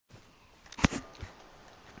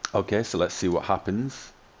Okay, so let's see what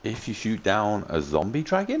happens if you shoot down a zombie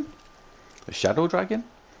dragon? A shadow dragon?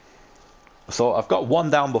 So I've got one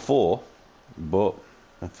down before, but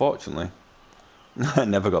unfortunately, I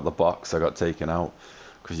never got the box. I got taken out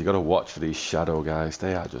because you got to watch for these shadow guys.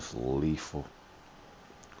 They are just lethal.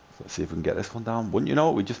 So let's see if we can get this one down. Wouldn't you know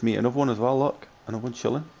it? We just meet another one as well. Look, another one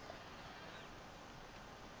chilling.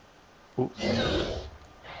 Ooh.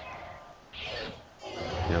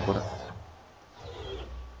 Yeah, buddy.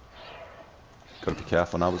 Got to be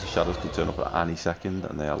careful now, because the shadows could turn up at any second,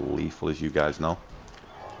 and they are lethal, as you guys know.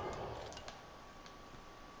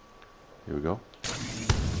 Here we go.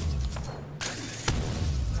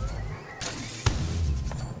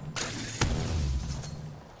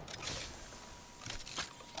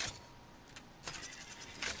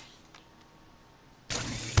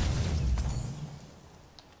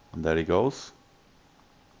 And there he goes.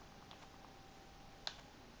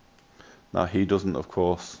 Now he doesn't, of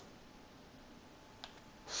course,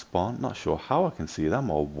 spawn. Not sure how I can see them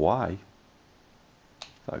or why. Is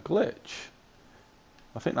that a glitch?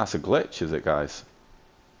 I think that's a glitch, is it, guys?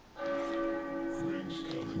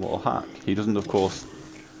 Little hack. He doesn't, of course,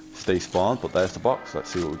 stay spawned, but there's the box. Let's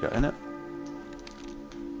see what we get in it.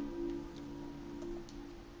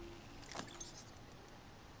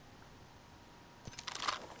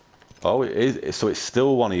 Oh, it is. So it's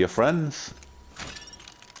still one of your friends.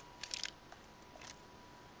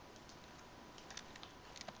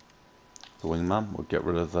 The wingman. We'll get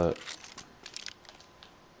rid of the...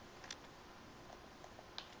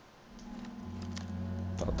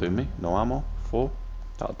 That'll do me. No ammo. 4.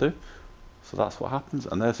 That'll do. So that's what happens.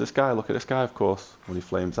 And there's this guy. Look at this guy, of course, when he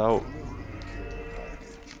flames out.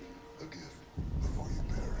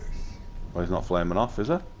 Well, he's not flaming off, is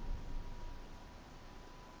he?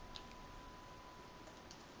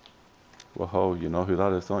 Whoa, you know who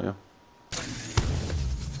that is, don't you?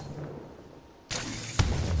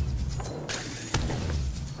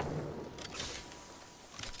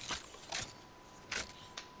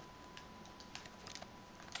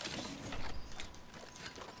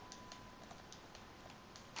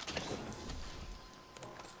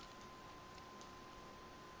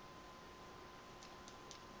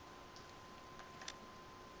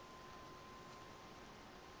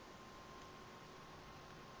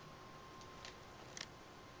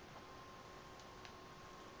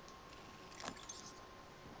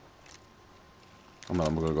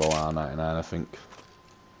 I'm gonna go R99, I think.